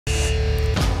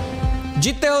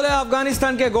জিততে হলে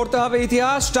আফগানিস্তানকে গড়তে হবে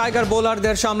ইতিহাস। টাইগার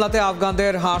বোলারদের সামলাতে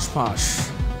আফগানদের হাঁসফাঁস।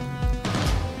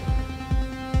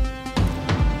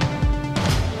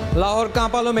 লাহোর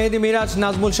কাঁপালো মেহেদী মিরাজ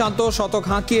নাজমুল শান্ত শতক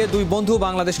হাঁকিয়ে দুই বন্ধু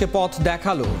বাংলাদেশকে পথ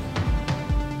দেখালো।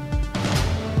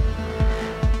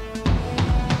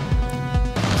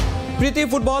 প্রীতি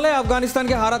ফুটবলে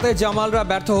আফগানিস্তানকে হারাতে জামালরা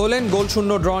ব্যর্থ হলেন,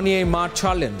 গোলশূন্য ড্র নিয়ে মাঠ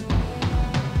ছাড়লেন।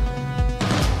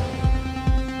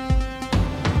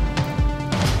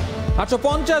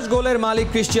 $850 গোলের মালিক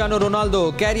ক্রিস্টিয়ানো রোনালদো,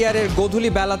 ক্যারিয়ারের গোধূলি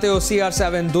বেলাতেও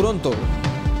CR7 দুরন্ত।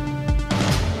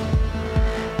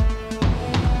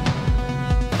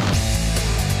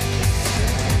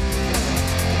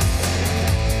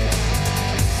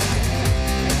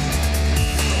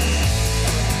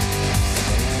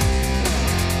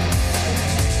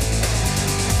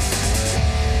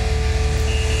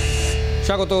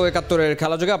 স্বাগত একাত্তরের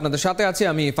খেলাযোগে, আপনাদের সাথে আছি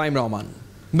আমি ফাইম রহমান।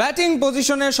 ব্যাটিং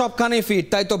পজিশনে সবখানে ফিট,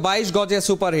 তাই তো 22 গজে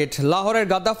সুপারহিট। লাহোরের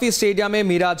গাদ্দাফি স্টেডিয়ামে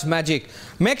মিরাজ ম্যাজিক।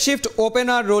 মেকশিফট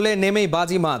ওপেনার রোলে নেমেই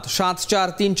বাজিমাত। 7-4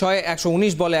 3-6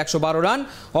 119 বলে 112 রান।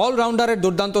 অলরাউন্ডারের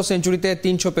দুর্দান্ত সেঞ্চুরিতে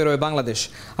 300 পেরোয় বাংলাদেশ।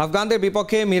 আফগানদের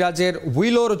বিপক্ষে মিরাজের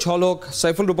হুইলোর ঝলক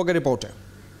সাইফুল রূপকের রিপোর্টে।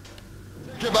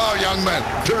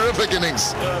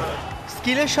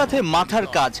 স্কিলের সাথে মাথার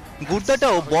কাজ,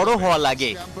 গুর্দাটাও বড় হওয়া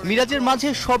লাগে। মিরাজের মাঝে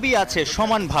সবই আছে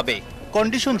সমানভাবে।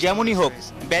 কন্ডিশন যেমনই হোক,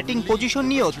 ব্যাটিং পজিশন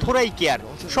নিয়েও থোড়াই কেয়ার।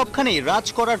 সবখানেই রাজ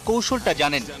করার কৌশলটা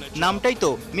জানেন। নামটাই তো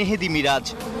মেহেদী মিরাজ।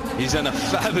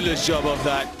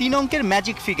 3 অঙ্কের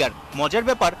ম্যাজিক ফিগার। মজার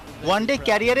ব্যাপার, ওয়ানডে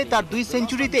ক্যারিয়ারে তার 2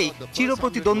 সেঞ্চুরিতেই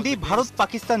চিরপ্রতিদ্বন্দ্বী ভারত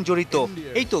পাকিস্তান জড়িত।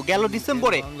 এই তো গেল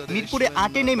ডিসেম্বরে মিরপুরে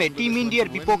 8-এ নেমে টিম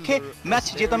ইন্ডিয়ার বিপক্ষে ম্যাচ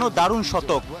জেতানো দারুণ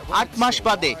শতক। 8 মাস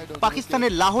বাদে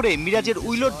পাকিস্তানের লাহোরে মিরাজের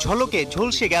উইলোর ঝলকে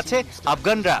ঝলসে গেছে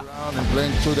আফগানরা।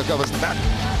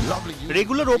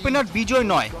 রেগুলার ওপেনার বিজয়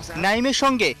নয়, নাইমের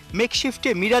সঙ্গে মেকশিফটে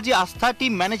মিরাজে আস্থা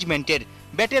টিম ম্যানেজমেন্টের।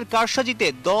 ব্যাটের কারসাজিতে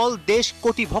দল, দেশ,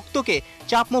 কোটি ভক্তকে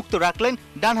চাপমুক্ত রাখলেন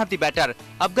ডানহাতি ব্যাটার।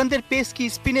 আফগানদের পেস কি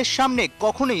স্পিনের সামনে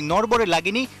কখনোই নড়বড়ে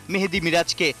লাগেনি মেহেদী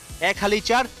মিরাজকে। 1 হালি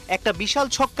 4, একটা বিশাল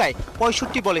ছক্কায়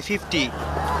 65 বলে 50।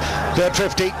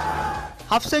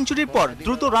 হাফ সেঞ্চুরির পর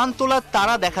দ্রুত রান তোলার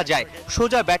তাড়া দেখা যায়।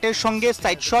 সোজা ব্যাটের সঙ্গে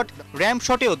সাইড শট, র্যাম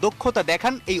শটেও দক্ষতা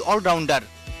দেখান এই অলরাউন্ডার।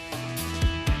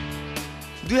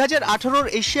 2018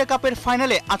 এশিয়া কাপের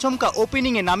ফাইনালে আচমকা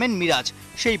ওপেনিংয়ে নামেন মিরাজ।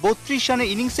 সেই 32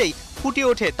 রানের ইনিংসেই ফুটে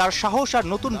ওঠে তার সাহস আর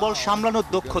নতুন বল সামলানোর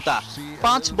দক্ষতা।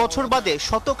 5 বছর বাদে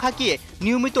শতক হাঁকিয়ে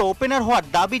নিয়মিত ওপেনার হওয়ার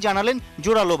দাবি জানালেন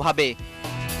জোরালোভাবে।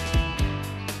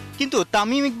 কিন্তু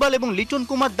তামিম ইকবাল এবং লিটন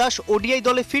কুমার দাস ওডিআই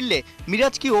দলে ফিরলে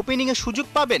মিরাজ কি ওপেনিংয়ে সুযোগ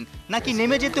পাবেন, নাকি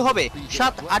নেমে যেতে হবে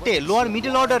 7-8-এ লোয়ার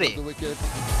মিডল অর্ডারে?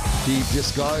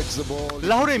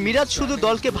 লাহোরে মিরাজ শুধু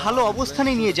দলকে ভালো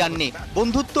অবস্থানে নিয়ে যাননি,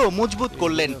 বন্ধুত্ব মজবুত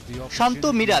করলেন। শান্ত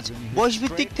মিরাজ,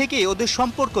 বয়সভিত্তিক থেকে ওদের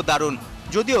সম্পর্ক দারুণ।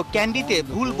 যদিও ক্যান্ডিতে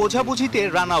ভুল বোঝাবুঝিতে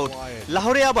রান আউট।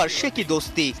 লাহোরে আবার সে কি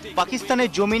দোস্তি। পাকিস্তানের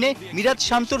জমিনে মিরাজ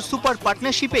শান্তর সুপার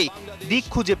পার্টনারশিপেই দিক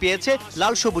খুঁজে পেয়েছে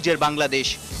লাল সবুজের বাংলাদেশ।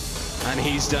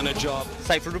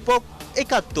 সাইফুল রূপক,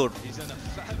 একাত্তর।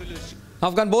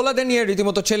 আফগান বোলারদের নিয়ে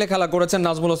রীতিমতো ছেলে খেলা করেছেন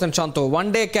নাজমুল হোসেন শান্ত।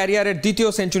 ওয়ানডে ক্যারিয়ারের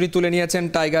 2য় সেঞ্চুরি তুলে নিয়েছেন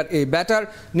টাইগার এই ব্যাটার।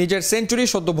 নিজের সেঞ্চুরি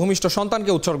সদ্য ভূমিষ্ঠ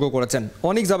সন্তানকে উৎসর্গ করেছেন।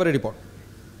 অনিক জাবেরের রিপোর্ট।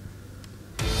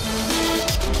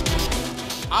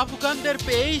 আফগানদের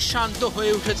পেয়েই শান্ত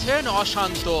হয়ে উঠেছেন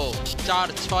অশান্ত।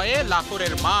 4-6-এ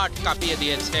লাহোরের মাঠ কাঁপিয়ে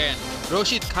দিয়েছেন।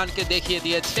 রশিদ খানকে দেখিয়ে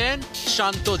দিয়েছেন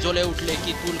শান্ত জ্বলে উঠলে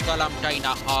কি তুল কালামটাই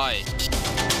না হয়।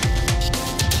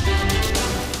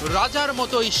 রাজার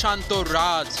মতোই শান্ত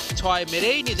রাজ 6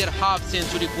 মেরেই নিজের হাফ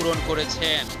সেঞ্চুরি পূরণ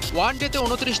করেছেন। ওয়ানডেতে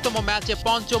 29তম ম্যাচে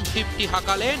 5ম 50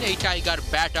 হাঁকালেন এই টাইগার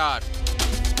ব্যাটার।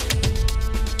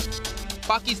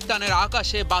 পাকিস্তানের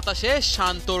আকাশে বাতাসে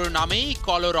শান্তর নামেই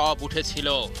কলরব উঠেছিল।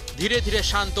 ধীরে ধীরে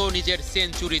শান্ত নিজের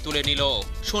সেঞ্চুরি তুলে নিল।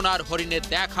 সোনার হরিণের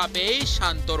দেখা পেয়েই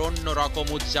শান্তর অন্যরকম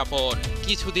উদযাপন।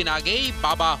 কিছুদিন আগেই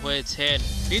বাবা হয়েছেন,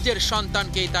 নিজের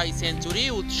সন্তানকেই তাই সেঞ্চুরি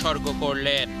উৎসর্গ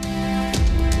করলেন।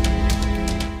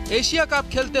 এশিয়া কাপ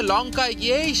খেলতে লঙ্কায়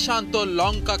গিয়েই শান্ত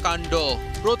লঙ্কা কাণ্ড।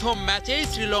 প্রথম ম্যাচেই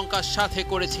শ্রীলঙ্কার সাথে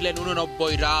করেছিলেন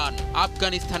 89 রান।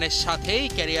 আফগানিস্তানের সাথেই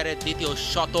ক্যারিয়ারের 2য়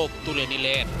শতক তুলে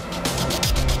নিলেন।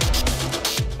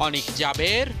 অনিক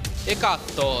জাবের,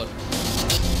 একাত্তর।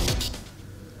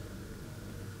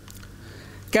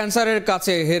 ক্যান্সারের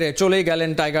কাছে হেরে চলেই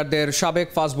গেলেন টাইগারদের সাবেক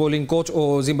ফাস্ট বোলিং কোচ ও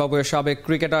জিম্বাবুয়ের সাবেক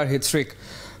ক্রিকেটার হিটস্ট্রিক।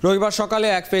 রবিবার সকালে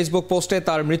এক ফেসবুক পোস্টে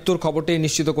তার মৃত্যুর খবরটি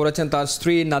নিশ্চিত করেছেন তার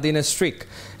স্ত্রী নাদিনে স্ট্রিক।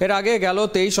 এর আগে গেল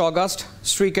 23 অগস্ট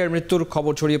স্ট্রিকের মৃত্যুর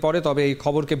খবর ছড়িয়ে পড়ে, তবে এই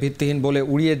খবরকে ভিত্তিহীন বলে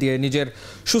উড়িয়ে দিয়ে নিজের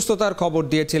সুস্থতার খবর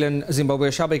দিয়েছিলেন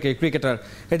জিম্বাবুয়ের সাবেক এই ক্রিকেটার।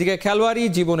 এদিকে খেলোয়াড়ি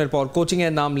জীবনের পর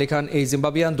কোচিংয়ের নাম লেখান এই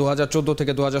জিম্বাবুয়ান 2014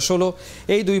 থেকে 2016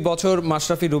 এই 2 বছর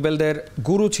মাশরাফি রুবেলদের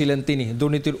গুরু ছিলেন তিনি।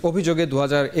 দুর্নীতির অভিযোগে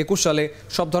 2021 সালে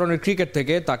সব ধরনের ক্রিকেট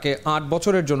থেকে তাকে 8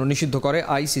 বছরের জন্য নিষিদ্ধ করে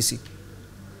আইসিসি।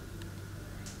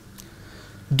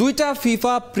 দুইটা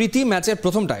ফিফা প্রীতি ম্যাচের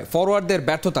প্রথমটায় ফরওয়ার্ডদের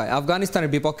ব্যর্থতায়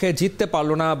আফগানিস্তানের বিপক্ষে জিততে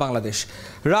পারল না বাংলাদেশ।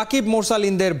 রাকিব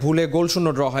মোরসালিনদের ভুলে গোলশূন্য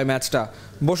ড্র হয় ম্যাচটা।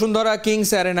 বসুন্ধরা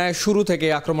কিংস অ্যারেনায় শুরু থেকে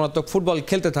আক্রমণাত্মক ফুটবল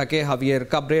খেলতে থাকে হাভিয়ের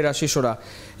কাবরেরা শিষ্যরা।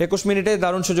 21 মিনিটে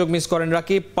দারুণ সুযোগ মিস করেন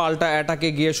রাকিব। পাল্টা অ্যাটাকে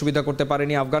গিয়ে সুবিধা করতে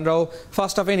পারেনি আফগানরাও।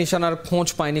 ফার্স্ট হাফে নিশানার খোঁজ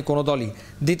পায়নি কোনো দলই।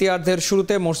 দ্বিতীয়ার্ধের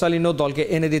শুরুতে মোরসালিনও দলকে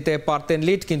এনে দিতে পারতেন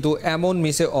লিড, কিন্তু এমন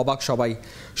মিসে অবাক সবাই।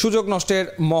 সুযোগ নষ্টের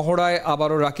মহড়ায়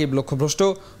আবারও রাকিব লক্ষ্যভ্রষ্ট।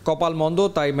 কপাল মন্দ,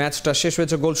 তাই ম্যাচটা শেষ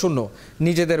হয়েছে গোলশূন্য।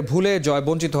 নিজেদের ভুলে জয়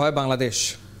বঞ্চিত হয় বাংলাদেশ।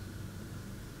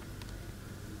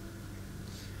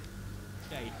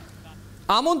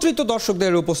 আমন্ত্রিত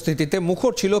দর্শকদের উপস্থিতিতে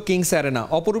মুখর ছিল কিংস অ্যারেনা।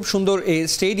 অপরূপ সুন্দর এই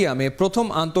স্টেডিয়ামে প্রথম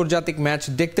আন্তর্জাতিক ম্যাচ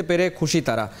দেখতে পেরে খুশি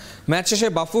তারা। ম্যাচ শেষে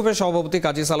বাফুফের সভাপতি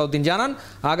কাজী সালাউদ্দিন জানান,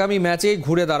 আগামী ম্যাচেই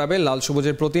ঘুরে দাঁড়াবে লাল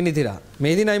সবুজের প্রতিনিধিরা।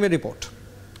 মেহেদী নাইমের report.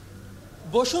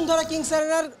 Bashundhara Kings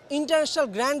অ্যারেনার international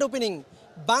grand opening,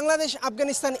 Bangladesh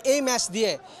Afghanistan এই ম্যাচ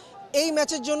দিয়ে। এই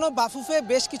ম্যাচের জন্য বাফুফে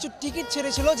বেশ কিছু টিকিট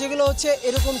ছেড়েছিল, যেগুলো হচ্ছে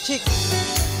এরকম ঠিক।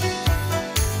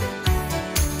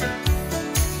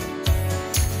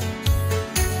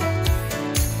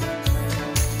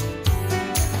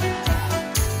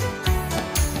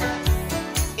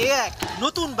 এক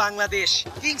নতুন বাংলাদেশ,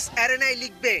 কিংস অ্যারেনায়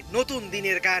লিখবে নতুন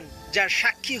দিনের গান, যার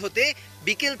সাক্ষী হতে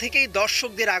বিকেল থেকেই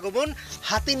দর্শকদের আগমন,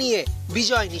 হাতে নিয়ে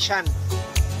বিজয় নিশান।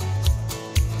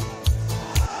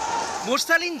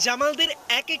 মোরসালিন জামালদের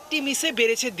এক একটি মিসে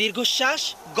বেড়েছে দীর্ঘশ্বাস।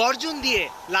 গর্জন দিয়ে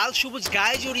লাল সবুজ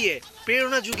গায়ে জড়িয়ে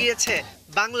প্রেরণা জুগিয়েছে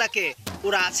বাংলাকে।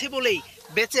 ওরা আছে বলেই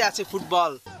বেঁচে আছে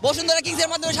ফুটবল। বসুন্ধরা কিংসের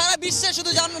মাধ্যমে সারা বিশ্বে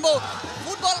শুধু জানবো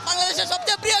ফুটবল বাংলাদেশের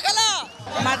সবচেয়ে প্রিয় খেলা।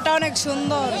 মাঠটা অনেক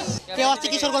সুন্দর। কেউ আসছে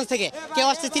কিশোরগঞ্জ থেকে, কেউ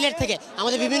আসছে সিলেট থেকে,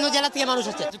 আমাদের বিভিন্ন জেলা থেকে মানুষ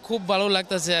আসছে। খুব ভালো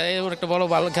লাগতেছে, একটা ভালো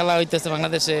খেলা হইতেছে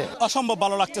বাংলাদেশে। অসম্ভব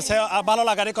ভালো লাগতেছে। ভালো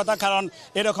লাগারই কথা, কারণ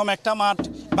এরকম একটা মাঠ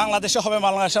বাংলাদেশে হবে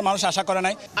বাংলাদেশের মানুষ আশা করে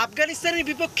নাই। আফগানিস্তানের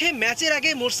বিপক্ষে ম্যাচের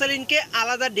আগে মোরসালিনকে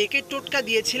আলাদা ডেকে টোটকা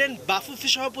দিয়েছিলেন বাফুফে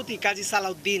সভাপতি কাজী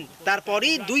সালাউদ্দিন।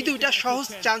 তারপরই দুইটা সহজ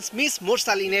চান্স মিস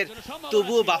মোরসালিনের।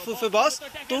 তবুও বাফুফে বস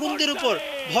তরুণদের উপর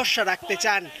ভরসা রাখতে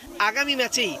চান। আগামী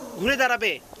ম্যাচেই ঘুরে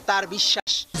দাঁড়াবে তার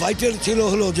বিশ্বাস। ভাইটাল ছিল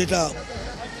হলো যেটা,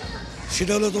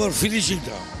 সেটা হলো তোমার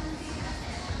ফিনিশিংটা।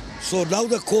 So now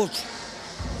the coach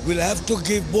will have to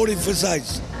give more emphasise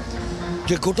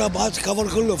যে গোটা ম্যাচ কভার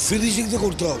করলেও ফিনিশিং তো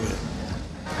করতে হবে,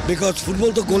 বিকজ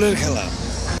ফুটবল তো গোলের খেলা।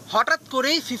 হঠাৎ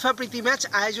করেই ফিফা প্রীতি ম্যাচ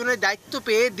আয়োজনের দায়িত্ব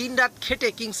পেয়ে দিনরাত খেটে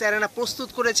কিংস অ্যারেনা প্রস্তুত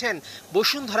করেছেন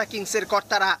বসুন্ধরা কিংসের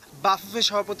কর্তারা। বাফুফে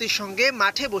সভাপতির সঙ্গে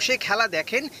মাঠে বসে খেলা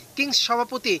দেখেন কিংস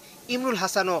সভাপতি ইমরুল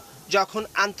হাসানও। যখন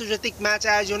আন্তর্জাতিক ম্যাচ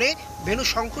আয়োজনে ভেন্যু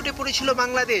সংকটে পড়েছিল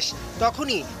বাংলাদেশ,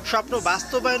 তখনই স্বপ্ন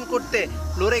বাস্তবায়ন করতে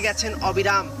লড়ে গেছেন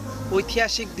অবিরাম।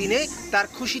 ঐতিহাসিক দিনে তার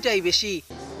খুশিটাই বেশি।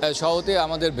 সভাপতি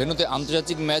আমাদের ভেন্যুতে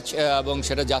আন্তর্জাতিক ম্যাচ এবং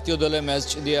সেটা জাতীয় দলের ম্যাচ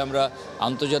দিয়ে আমরা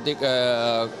আন্তর্জাতিক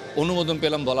অনুমোদন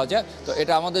পেলাম বলা যায়। তো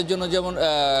এটা আমাদের জন্য যেমন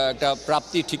একটা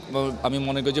প্রাপ্তি, ঠিক আমি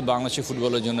মনে করি যে বাংলাদেশের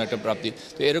ফুটবলের জন্য একটা প্রাপ্তি।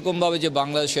 তো এরকমভাবে যে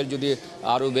বাংলাদেশের যদি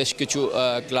আরও বেশ কিছু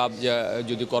ক্লাব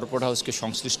যদি কর্পোরেট হাউসকে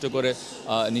সংশ্লিষ্ট করে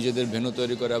নিজেদের ভেন্যু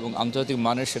তৈরি করে এবং আন্তর্জাতিক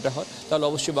মানের সেটা হয়, তাহলে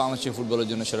অবশ্যই বাংলাদেশের ফুটবলের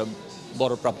জন্য সেটা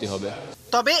বড় প্রাপ্তি হবে।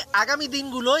 তবে আগামী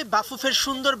দিনগুলোয় বাফুফের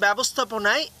সুন্দর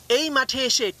ব্যবস্থাপনায় এই মাঠে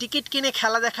এসে টিকিট কিনে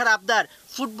খেলা দেখার আবদার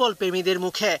ফুটবল প্রেমীদের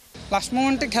মুখে। লাস্ট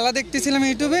মোমেন্টে খেলা দেখতেছিলাম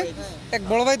ইউটিউবে, এক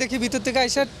বড় ভাই দেখি ভিতর থেকে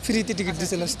আইসা ফ্রিতে টিকিট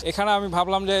দিয়েছিল। এখানে আমি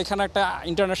ভাবলাম যে এখানে একটা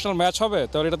ইন্টারন্যাশনাল ম্যাচ হবে,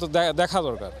 তো এটা তো দেখা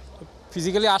দরকার।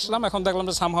 ফিজিক্যালি আসলাম, এখন দেখলাম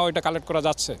যে সামহাও এটা কালেক্ট করা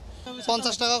যাচ্ছে।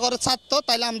 50 টাকা করে ছাড়তো,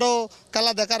 তাইলে আমরাও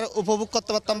খেলা দেখার উপভোগ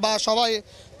করতে পারতাম, বা সবাই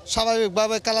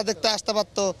স্বাভাবিকভাবে খেলা দেখতে আসতে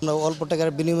পারতো। অল্প টাকার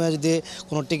বিনিময়ে যদি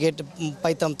কোনো টিকিট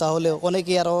পাইতাম, তাহলে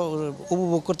অনেকেই আরও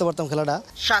উপভোগ করতে পারতাম খেলাটা।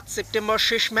 7 সেপ্টেম্বর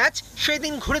শেষ ম্যাচ, সেই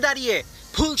দিন ঘুরে দাঁড়িয়ে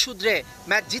ভুল শুধরে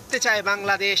ম্যাচ জিততে চায়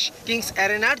বাংলাদেশ। কিংস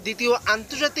অ্যারেনার দ্বিতীয়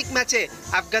আন্তর্জাতিক ম্যাচে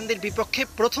আফগানদের বিপক্ষে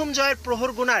প্রথম জয়ের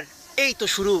প্রহর গোনার এই তো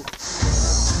শুরু।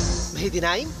 মেহেদী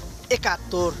নাইম,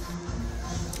 একাত্তর।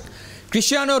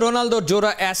 ক্রিস্টিয়ানো রোনালদোর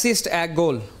জোড়া অ্যাসিস্ট, 1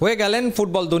 গোল হয়ে গেলেন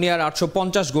ফুটবল দুনিয়ার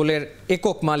 850 গোলের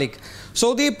একক মালিক।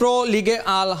 সৌদি প্রো লিগে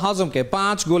আল হাজমকে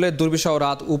 5 গোলের দুর্বিষহ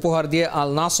রাত উপহার দিয়ে আল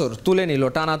নাসর তুলে নিল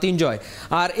টানা 3 জয়।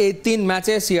 আর এই 3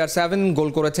 ম্যাচে CR7 গোল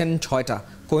করেছেন 6টা।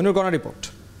 কোহিনুর গণা রিপোর্ট।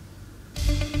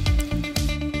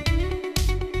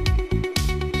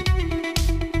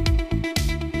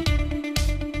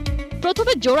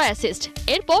 প্রথমে জোড়া অ্যাসিস্ট,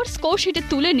 এরপর স্কোর শিটে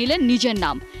তুলে নিলেন নিজের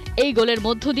নাম। এই গোলের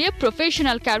মধ্য দিয়ে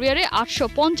প্রফেশনাল ক্যারিয়ারে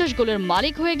 850 গোলের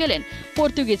মালিক হয়ে গেলেন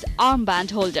Portuguese arm band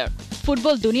holder.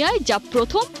 Football দুনিয়ায় যা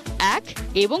প্রথম, এক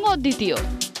এবং অদ্বিতীয়।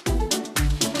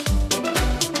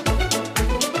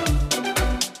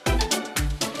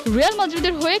 রিয়াল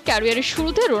মাদ্রিদের হয়ে ক্যারিয়ারের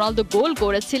শুরুতে রোনালদো গোল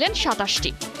করেছিলেন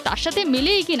 27টি, তার সাথে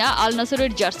মিলিয়ে কিনা আল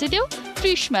নাসরের জার্সিতেও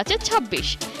 30 ম্যাচে 26।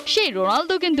 সেই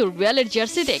রোনালদো কিন্তু রিয়ালের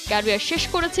জার্সিতে ক্যারিয়ার শেষ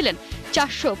করেছিলেন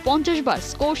 450 বার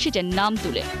স্কোর শিটে নাম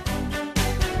তুলে।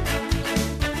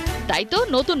 তাই তো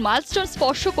নতুন মাইলস্টোন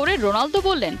স্পর্শ করে রোনালদো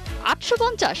বললেন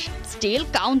 850 স্টিল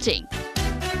কাউন্টিং।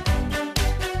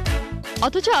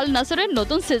 অথচ আল নাসরের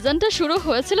নতুন সিজনটা শুরু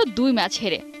হয়েছিল 2 ম্যাচ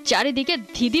হেরে, চারিদিকে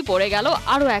ধিদি পড়ে গেল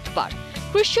আরো একবার।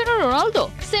 Cristiano Ronaldo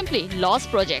simply loss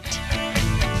project.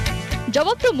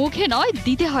 জবাব তো মুখে নয়,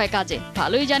 দিতে হয় কাজে।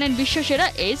 ভালোই জানেন বিশ্বসেরা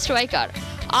এই স্ট্রাইকার।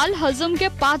 আল হাজমকে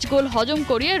 5 গোল হজম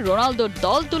করিয়ে রোনালদোর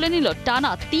দল তুলে নিল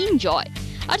টানা 3 জয়।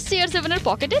 আর CR7 এর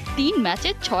পকেটে 3 ম্যাচে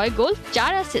 6 গোল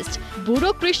 4 অ্যাসিস্ট। বুড়ো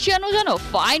ক্রিশ্চিয়ানো যেন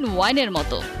ফাইন ওয়াইনের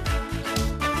মতো।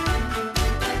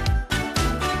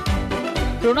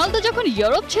 রোনালদো যখন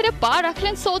ইউরোপ ছেড়ে পা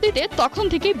রাখলেন সৌদিতে, তখন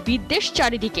থেকে বিদ্বেষ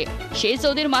চারিদিকে। সেই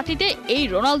সৌদির মাটিতে এই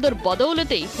রোনালদোর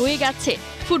বদৌলতেই হয়ে গেছে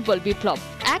ফুটবল বিপ্লব।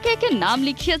 একে একে নাম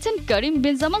লিখিয়েছেন করিম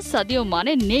বেনজেমা, সাদিও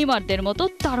মানে, নেইমারদের মতো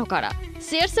তারকারা।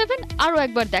 CR7 আরও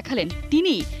একবার দেখালেন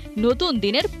তিনি নতুন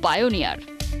দিনের পায়োনিয়ার।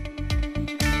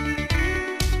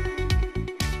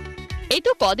 এই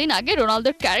তো কদিন আগে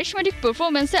রোনালদোর ক্যারিশমেটিক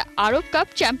পারফরমেন্সে আরব কাপ,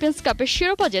 চ্যাম্পিয়ন্স কাপের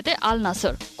শিরোপা জেতে আল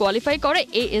নাসর কোয়ালিফাই করে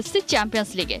AFC চ্যাম্পিয়ন্স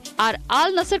লিগে। আর আল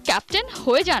নাসর ক্যাপ্টেন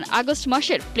হয়ে যান আগস্ট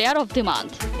মাসের প্লেয়ার অফ দ্য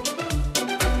মান্থ।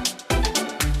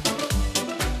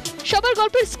 সবার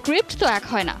গল্পের স্ক্রিপ্ট তো এক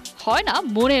হয় না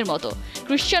মনের মতো।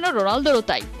 ক্রিশ্চিয়ানো রোনালদোরও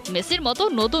তাই। মেসির মতো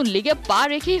নতুন লিগে পা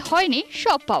রেখেই হয়নি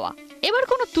সব পাওয়া। এবার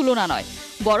কোনো তুলনা নয়,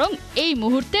 বরং এই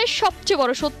মুহূর্তে সবচেয়ে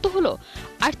বড় সত্য হলো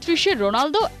 38-এর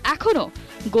রোনালদো এখনো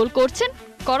গোল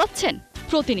করাচ্ছেন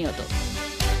প্রতিনিয়ত।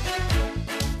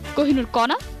 কোহিনুর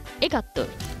কণা, একাত্তর।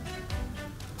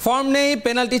 ফর্ম নেই,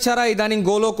 পেনাল্টি ছাড়া ইদানিং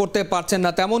গোলও করতে পারছেন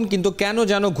না তেমন, কিন্তু কেন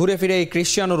যেন ঘুরে ফিরে এই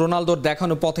ক্রিশ্চিয়ানো রোনালদোর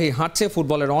দেখানো পথেই হাঁটছে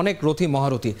ফুটবলের অনেক রথী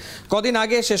মহারথী। কদিন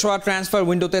আগে শেষ হওয়া ট্রান্সফার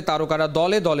উইন্ডোতে তারকারা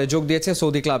দলে দলে যোগ দিয়েছে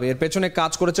সৌদি ক্লাবে। এর পেছনে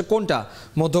কাজ করেছে কোনটা?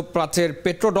 মধ্যপ্রাচ্যের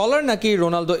পেট্রো ডলার নাকি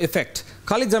রোনালদো এফেক্ট?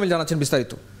 খালিদ জামিল জানাচ্ছেন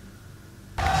বিস্তারিত।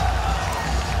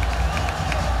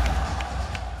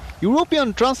 ইউরোপিয়ান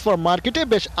ট্রান্সফার মার্কেটে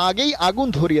বেশ আগেই আগুন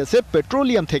ধরিয়েছে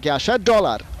পেট্রোলিয়াম থেকে আসা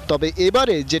ডলার। তবে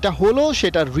এবারে যেটা হলো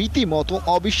সেটা রীতিমতো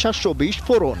অবিশ্বাস্য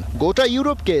বিস্ফোরণ। গোটা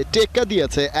ইউরোপকে টেক্কা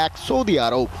দিয়েছে এক সৌদি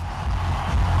আরব।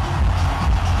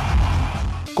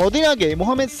 কদিন আগে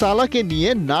মোহামেদ সালাহকে নিয়ে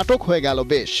নাটক হয়ে গেল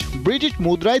বেশ। ব্রিটিশ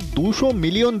মুদ্রায় 200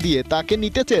 মিলিয়ন দিয়ে তাকে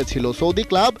নিতে চেয়েছিল সৌদি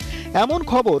ক্লাব, এমন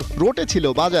খবর রটেছিল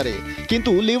বাজারে।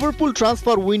 কিন্তু লিভারপুল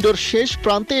ট্রান্সফার উইন্ডোর শেষ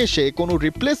প্রান্তে এসে কোনো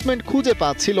রিপ্লেসমেন্ট খুঁজে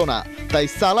পাচ্ছিল না, তাই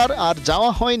সালাহর আর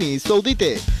যাওয়া হয়নি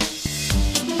সৌদিতে।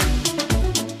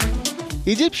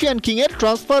 ইজিপশিয়ান কিংয়ের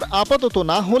ট্রান্সফার আপাতত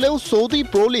না হলেও সৌদি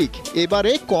প্রো লিগ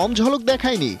এবারে কম ঝলক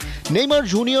দেখায়নি। নেইমার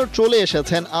জুনিয়র চলে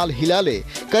এসেছেন আল হিলালে,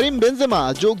 করিম বেনজেমা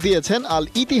যোগ দিয়েছেন আল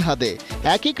ইতিহাদে,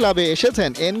 একই ক্লাবে এসেছেন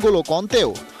এনগোলো কন্তেও,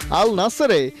 আল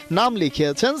নাসরে নাম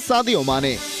লিখিয়েছেন সাদিও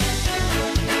মানে।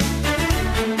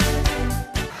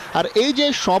 আর এই যে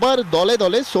সবার দলে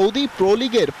দলে সৌদি প্রো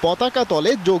লিগের পতাকা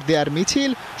তলে যোগ দেওয়ার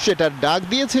মিছিল, সেটার ডাক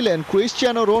দিয়েছিলেন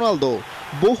ক্রিশ্চিয়ানো রোনালদো।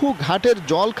 বহু ঘাটের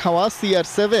জল খাওয়া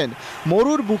CR7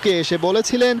 মরুর বুকে এসে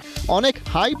বলেছিলেন অনেক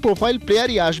হাই প্রোফাইল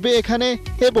প্লেয়ারই আসবে এখানে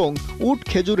এবং উট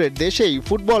খেজুরের দেশেই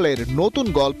ফুটবলের নতুন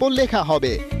গল্প লেখা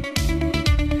হবে।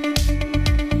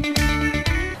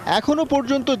 এখনো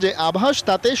পর্যন্ত যে আভাস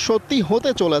তাতে সত্যি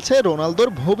হতে চলেছে রোনালদোর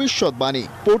ভবিষ্যৎবাণী।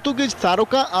 পর্তুগিজ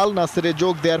তারকা আল নাসরে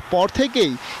যোগ দেওয়ার পর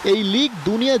থেকেই এই লিগ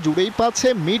দুনিয়া জুড়েই পাচ্ছে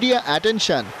মিডিয়া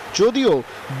অ্যাটেনশন, যদিও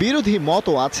বিরোধী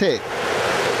মতও আছে।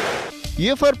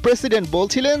 ইউএফার প্রেসিডেন্ট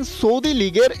বলছিলেন সৌদি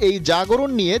লিগের এই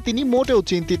জাগরণ নিয়ে তিনি মোটেও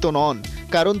চিন্তিত নন,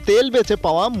 কারণ তেল বেচে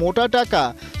পাওয়া মোটা টাকা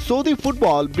সৌদি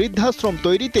ফুটবল বৃদ্ধাশ্রম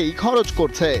তৈরিতেই খরচ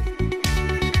করছে।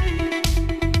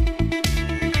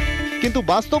 কিন্তু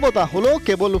বাস্তবতা হলো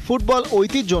কেবল ফুটবল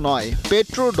ঐতিহ্য নয়,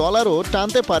 পেট্রো ডলারও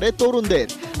টানতে পারে তরুণদের,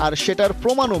 আর সেটার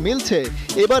প্রমাণও মিলছে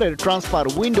এবারের ট্রান্সফার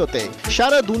উইন্ডোতে।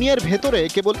 সারা দুনিয়ার ভেতরে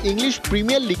কেবল ইংলিশ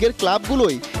প্রিমিয়ার লিগের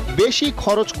ক্লাবগুলোই বেশি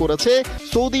খরচ করেছে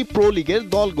সৌদি প্রো লিগের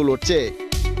দলগুলোর চেয়ে।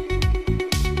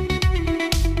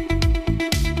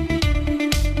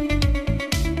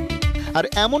 আর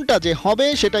এমনটা যে হবে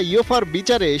সেটা ইউএফার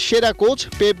বিচারে সেরা কোচ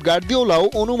পেপ গার্দিওলাও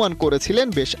অনুমান করেছিলেন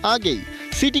বেশ আগেই।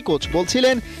 সিটি কোচ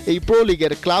বলছিলেন এই প্রো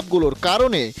লিগের ক্লাবগুলোর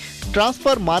কারণে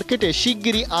ট্রান্সফার মার্কেটে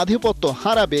শিগগিরই আধিপত্য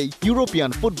হারাবে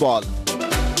ইউরোপিয়ান ফুটবল।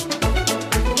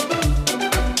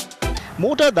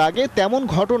 মোটা দাগে তেমন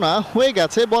ঘটনা হয়ে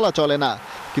গেছে বলা চলে না।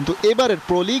 কিন্তু এবারের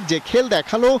প্রো লিগ যে খেল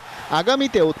দেখালো,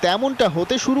 আগামীতেও তেমনটা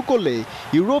হতে শুরু করলে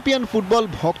ইউরোপিয়ান ফুটবল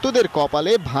ভক্তদের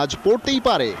কপালে ভাঁজ পড়তেই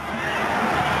পারে।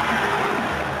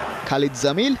 খালিদ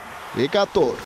জামিল, একাত্তর।